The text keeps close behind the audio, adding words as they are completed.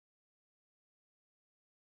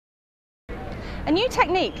A new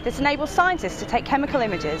technique that enables scientists to take chemical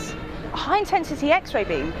images, a high-intensity X-ray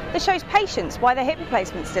beam that shows patients why their hip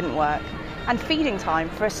replacements didn't work, and feeding time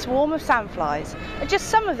for a swarm of sandflies are just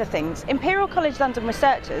some of the things Imperial College London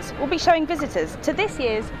researchers will be showing visitors to this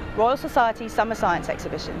year's Royal Society Summer Science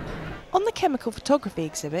Exhibition. On the chemical photography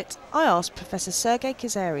exhibit, I asked Professor Sergei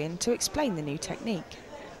Kazarian to explain the new technique.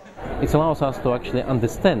 It allows us to actually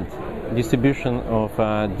understand distribution of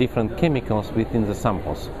different chemicals within the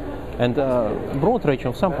samples. And a broad range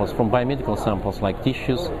of samples, from biomedical samples like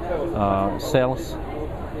tissues, cells,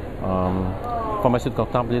 pharmaceutical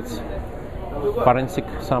tablets, forensic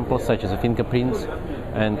samples such as fingerprints,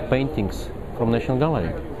 and paintings from National Gallery.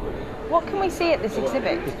 What can we see at this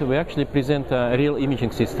exhibit? We actually present a real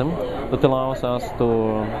imaging system that allows us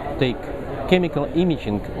to take chemical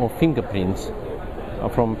imaging of fingerprints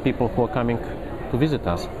from people who are coming to visit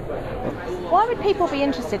us. Why would people be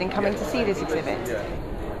interested in coming to see this exhibit?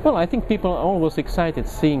 Well, I think people are always excited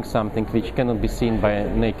seeing something which cannot be seen by a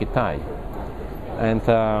naked eye. And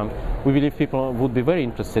we believe people would be very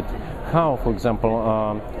interested how, for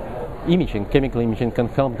example, chemical imaging can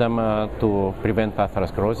help them to prevent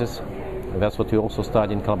atherosclerosis. That's what we also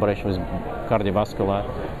study in collaboration with cardiovascular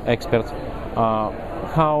experts.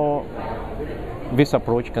 How this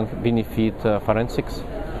approach can benefit forensics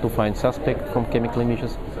to find suspects from chemical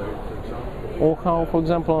images. Or how, for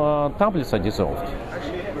example, tablets are dissolved.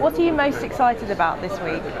 What are you most excited about this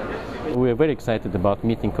week? We are very excited about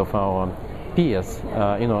meeting of our peers,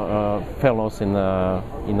 fellows in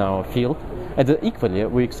our field. And equally,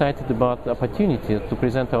 we're excited about the opportunity to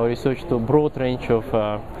present our research to a broad range of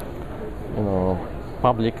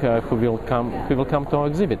public who will come to our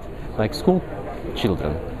exhibit, like school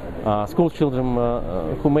children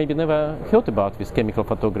who maybe never heard about this chemical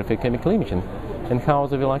photography, chemical imaging, and how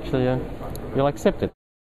they will actually accept it.